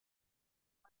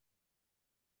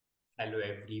Hello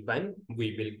everyone,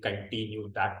 we will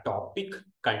continue the topic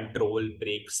control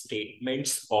break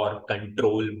statements or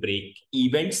control break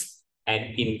events.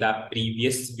 And in the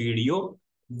previous video,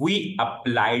 we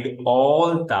applied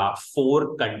all the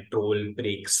 4 control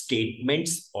break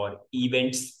statements or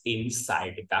events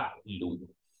inside the loop.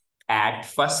 At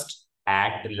first,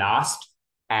 at last,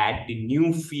 at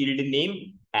new field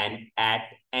name, and at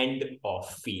end of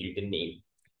field name.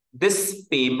 This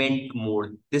payment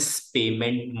mode,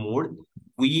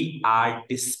 we are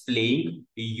displaying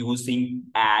using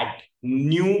add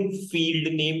new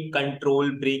field name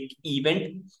control break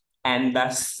event, and the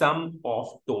sum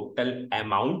of total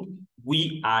amount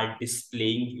we are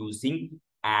displaying using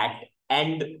at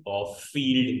end of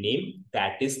field name,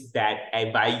 that is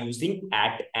by using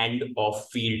at end of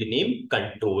field name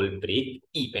control break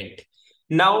event.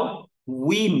 Now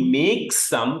we make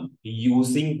sum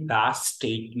using the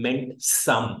statement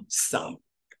sum.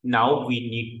 Now we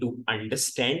need to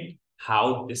understand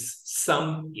how this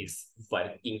sum is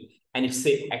working. And it's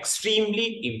an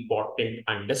extremely important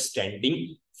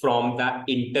understanding from the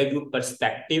interview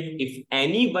perspective. If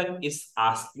anyone is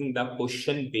asking the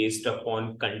question based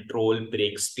upon control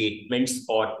break statements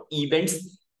or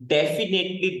events,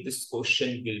 definitely this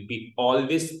question will be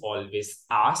always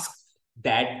asked,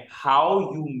 that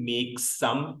how you make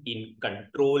sum in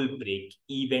control break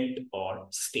event or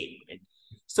statement.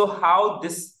 So how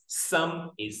this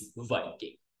sum is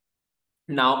working.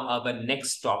 Now our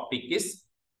next topic is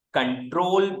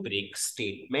control break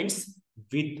statements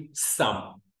with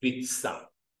sum.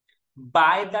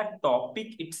 By the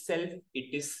topic itself,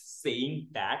 it is saying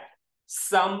that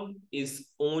sum is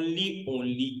only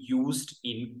used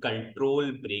in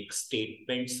control break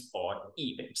statements or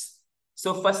events.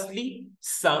 So firstly,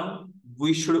 sum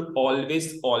we should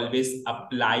always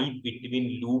apply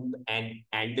between loop and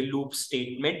end loop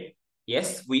statement.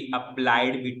 Yes, we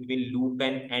applied between loop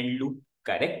and end loop,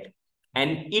 correct?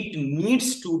 And it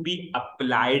needs to be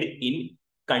applied in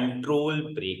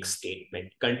control break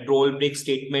statement. Control break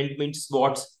statement means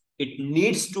what? It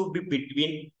needs to be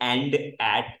between and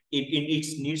at. It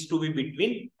needs to be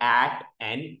between at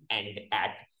and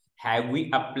at. Have we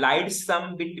applied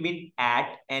sum between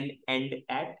at and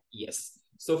at? Yes.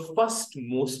 So first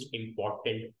most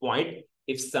important point,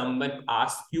 if someone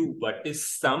asks you what is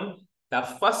sum, the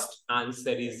first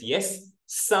answer is yes.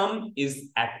 Sum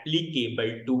is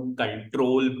applicable to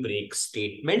control break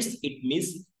statements. It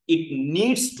means it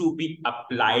needs to be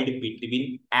applied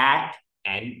between at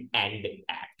and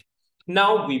at.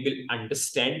 Now we will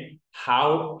understand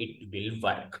how it will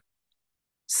work.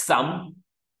 Sum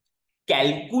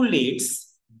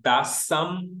calculates the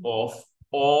sum of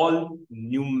all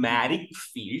numeric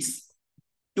fields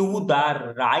to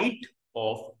the right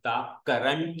of the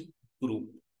current group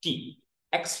key.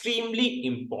 Extremely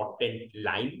important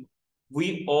line.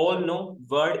 We all know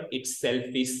word itself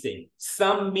is saying.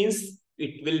 Sum means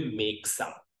it will make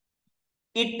sum.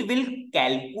 It will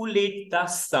calculate the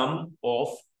sum of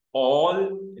all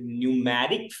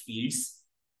numeric fields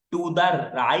to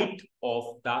the right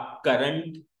of the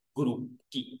current group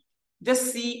key.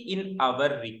 Just see in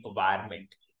our requirement,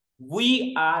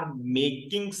 we are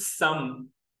making sum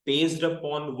based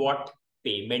upon what?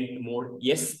 Payment mode.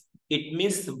 Yes, it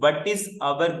means what is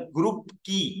our group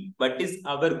key? What is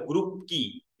our group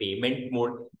key? Payment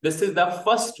mode. This is the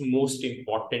first most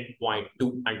important point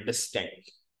to understand.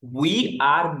 We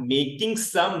are making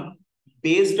sum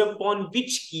based upon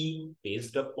which key?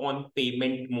 Based upon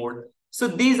payment mode. So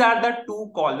these are the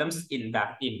 2 columns in the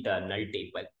internal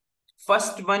table.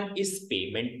 First one is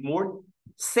payment mode.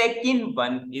 Second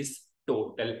one is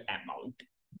total amount.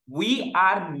 We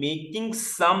are making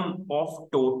sum of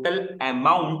total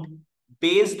amount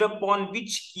based upon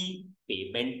which key?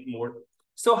 Payment mode.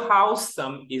 So how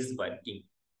sum is working?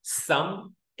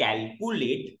 Sum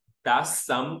calculate the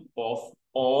sum of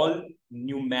all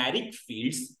numeric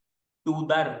fields to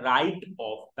the right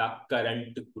of the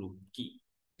current group key.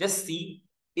 Just see,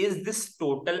 is this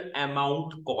total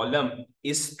amount column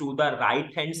is to the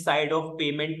right hand side of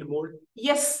payment mode?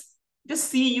 Yes. Just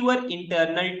see your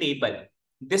internal table.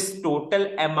 This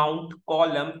total amount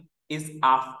column is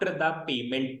after the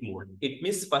payment mode. It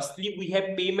means firstly we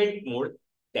have payment mode,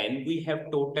 then we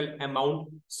have total amount.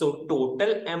 So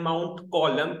total amount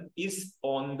column is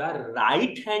on the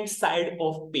right hand side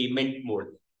of payment mode.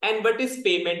 And what is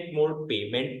payment mode?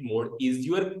 Payment mode is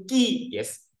your key.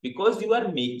 Yes, because you are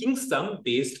making sum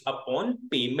based upon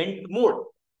payment mode.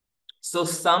 So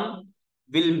sum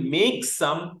will make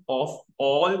sum of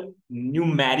all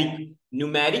numeric.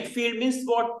 Numeric field means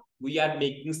what? we are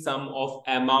making sum of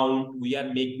amount, we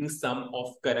are making sum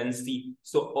of currency.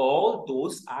 So all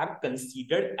those are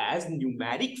considered as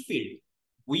numeric field.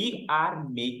 We are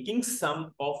making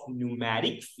sum of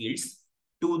numeric fields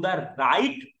to the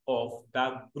right of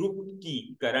the group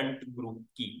key, current group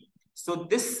key. So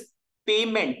this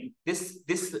payment, this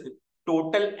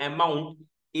total amount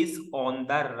is on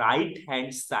the right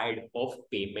hand side of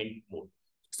payment mode.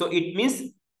 So it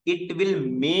means it will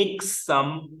make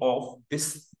sum of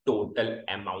this total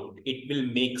amount. It will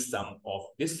make sum of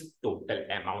this total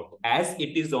amount as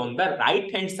it is on the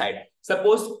right hand side.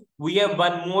 Suppose we have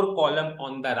one more column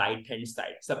on the right hand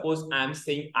side. Suppose I am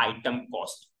saying item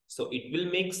cost. So it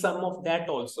will make sum of that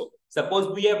also.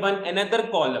 Suppose we have one another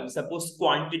column, suppose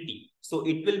quantity. So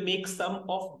it will make sum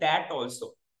of that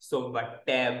also. So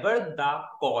whatever the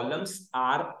columns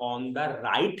are on the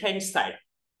right hand side,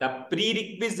 the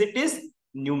prerequisite is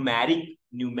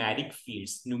numeric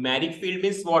fields. Numeric field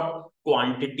means what?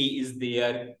 Quantity is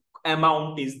there,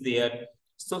 amount is there.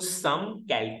 So sum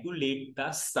calculate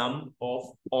the sum of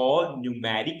all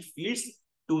numeric fields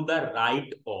to the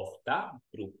right of the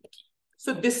group key.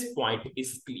 So this point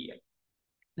is clear.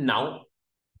 Now,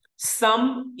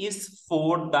 sum is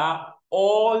for the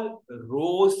all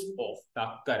rows of the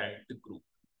current group.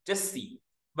 Just see,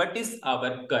 what is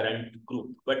our current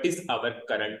group? What is our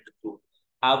current group?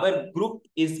 Our group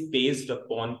is based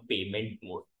upon payment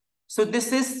mode. So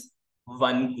this is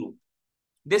one group.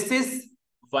 This is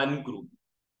one group.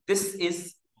 This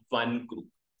is one group.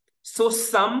 So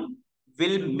sum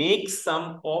will make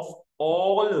sum of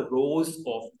all rows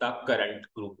of the current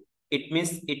group. It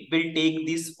means it will take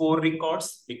these 4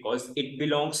 records because it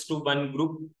belongs to one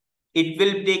group. It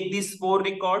will take these 4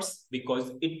 records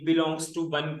because it belongs to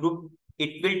one group.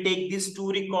 It will take these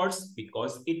 2 records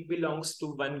because it belongs to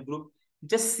one group.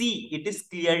 Just see, it is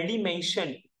clearly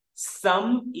mentioned.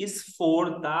 Sum is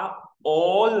for the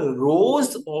all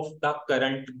rows of the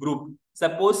current group.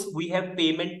 Suppose we have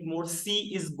payment mode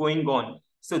C is going on.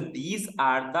 So these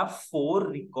are the 4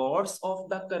 records of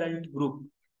the current group.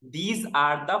 These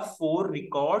are the 4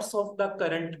 records of the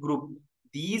current group.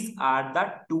 These are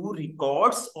the 2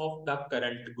 records of the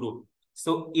current group.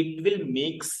 So it will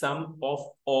make sum of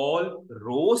all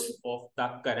rows of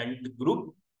the current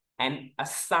group and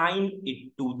assign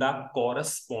it to the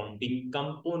corresponding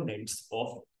components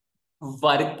of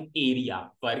work area.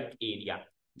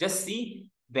 Just see,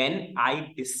 when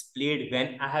I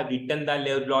have written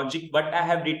the logic, what I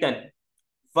have written,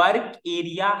 work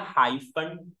area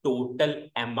hyphen total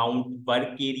amount,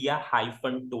 work area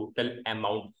hyphen total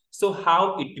amount. So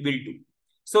how it will do?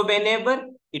 So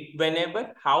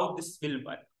whenever how this will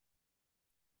work,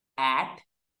 at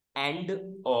end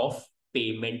of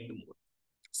payment mode.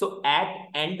 So at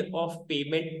end of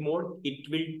payment mode, it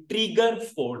will trigger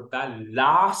for the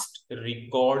last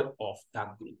record of the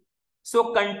group.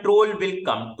 So control will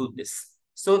come to this.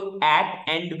 So at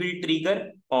end will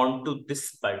trigger onto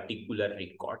this particular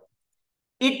record.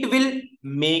 It will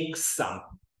make sum.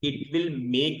 It will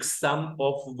make sum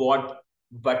of what?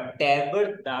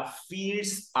 Whatever the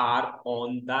fields are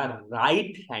on the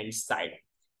right hand side.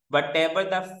 Whatever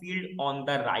the field on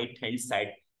the right hand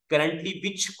side. Currently,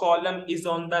 which column is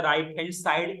on the right hand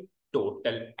side?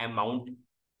 Total amount.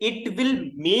 It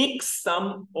will make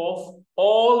sum of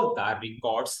all the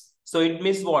records. So it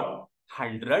means what?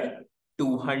 100,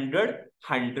 200,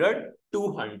 100,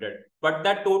 200. But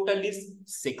the total is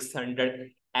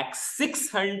 600. X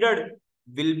 600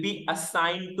 will be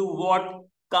assigned to what?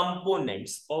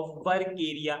 Components of work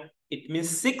area. It means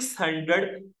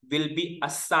 600 will be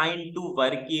assigned to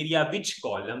work area. Which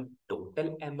column?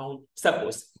 Total amount.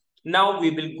 Suppose. Now we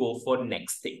will go for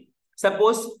next thing.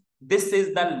 Suppose this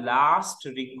is the last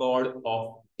record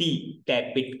of T,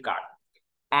 debit card,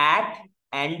 at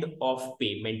end of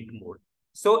payment mode.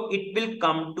 So it will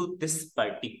come to this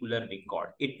particular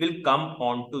record. It will come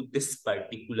on to this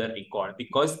particular record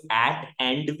because at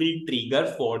end will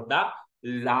trigger for the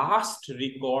last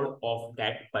record of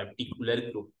that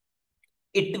particular group.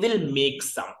 It will make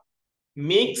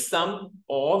sum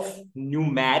of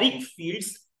numeric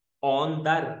fields on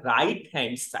the right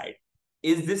hand side.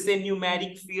 Is this a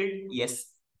numeric field? Yes.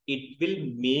 It will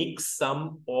make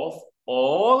sum of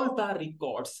all the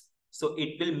records. So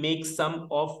it will make sum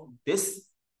of this,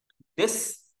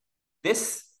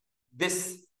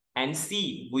 and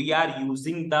see, we are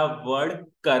using the word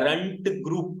current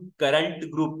group.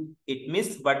 It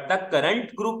means what the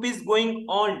current group is going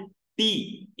on,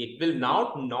 T. It will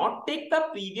not take the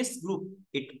previous group.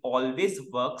 It always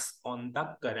works on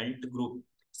the current group.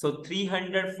 So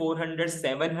 300, 400,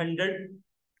 700,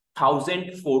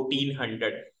 1000,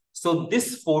 1400. So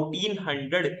this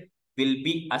 1400 will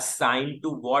be assigned to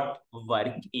what?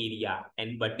 Work area.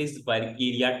 And what is work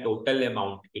area total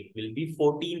amount? It will be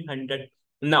 1400.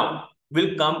 Now,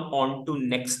 we'll come on to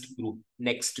next group.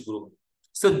 Next group.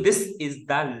 So this is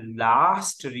the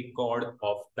last record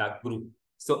of the group.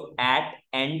 So at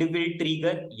end will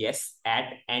trigger. Yes,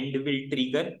 at end will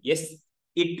trigger. Yes,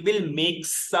 it will make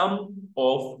sum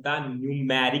of the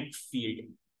numeric field.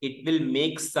 It will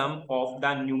make sum of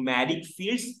the numeric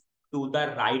fields to the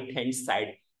right hand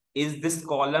side. Is this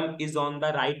column is on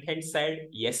the right hand side?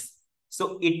 Yes.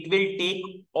 So it will take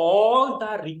all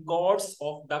the records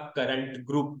of the current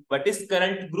group. What is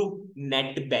current group?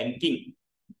 Net banking.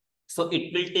 So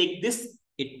it will take this,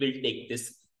 it will take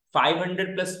this.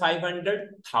 500 plus 500,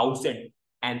 1000.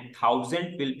 And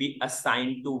 1000 will be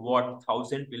assigned to what?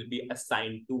 1000 will be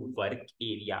assigned to work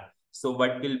area. So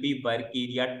what will be work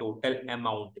area total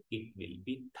amount? It will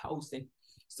be 1000.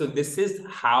 So this is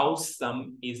how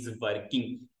sum is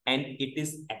working. And it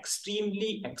is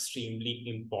extremely, extremely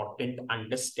important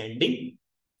understanding.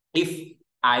 If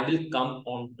I will come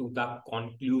on to the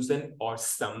conclusion or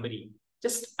summary,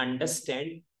 just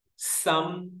understand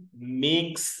sum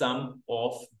makes sum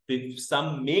of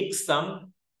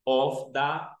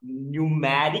the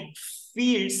numeric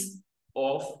fields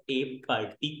of a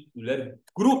particular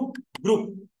group.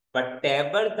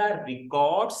 Whatever the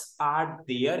records are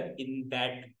there in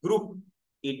that group,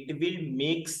 it will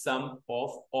make sum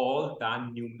of all the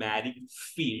numeric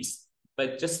fields.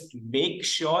 But just make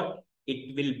sure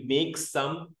it will make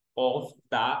sum of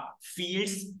the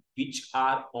fields which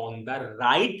are on the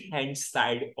right hand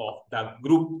side of the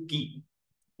group key.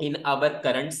 In our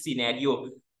current scenario,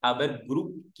 our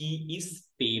group key is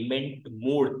payment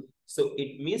mode. So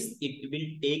it means it will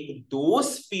take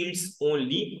those fields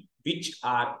only which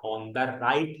are on the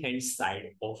right hand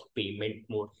side of payment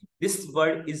mode. This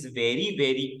word is very,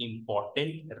 very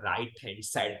important, right hand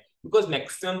side, because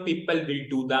maximum people will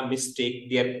do the mistake.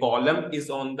 Their column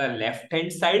is on the left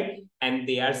hand side and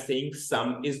they are saying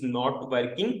sum is not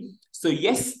working. So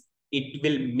yes, it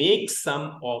will make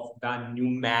sum of the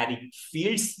numeric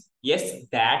fields, yes,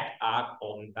 that are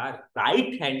on the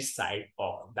right hand side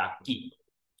of the key.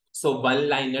 So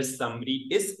one-liner summary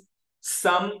is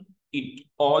sum, it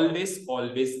always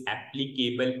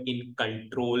applicable in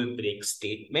control break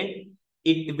statement.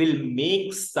 It will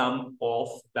make sum of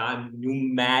the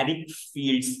numeric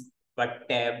fields,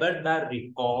 whatever the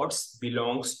records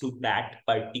belongs to that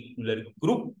particular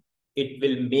group. It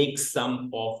will make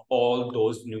sum of all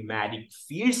those numeric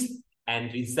fields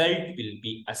and result will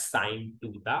be assigned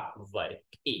to the work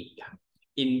area.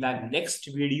 In the next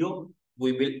video,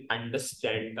 we will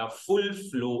understand the full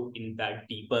flow in the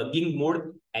debugging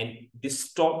mode, and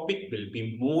this topic will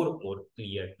be more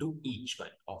clear to each one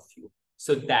of you.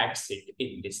 So that's it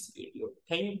in this video.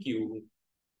 Thank you.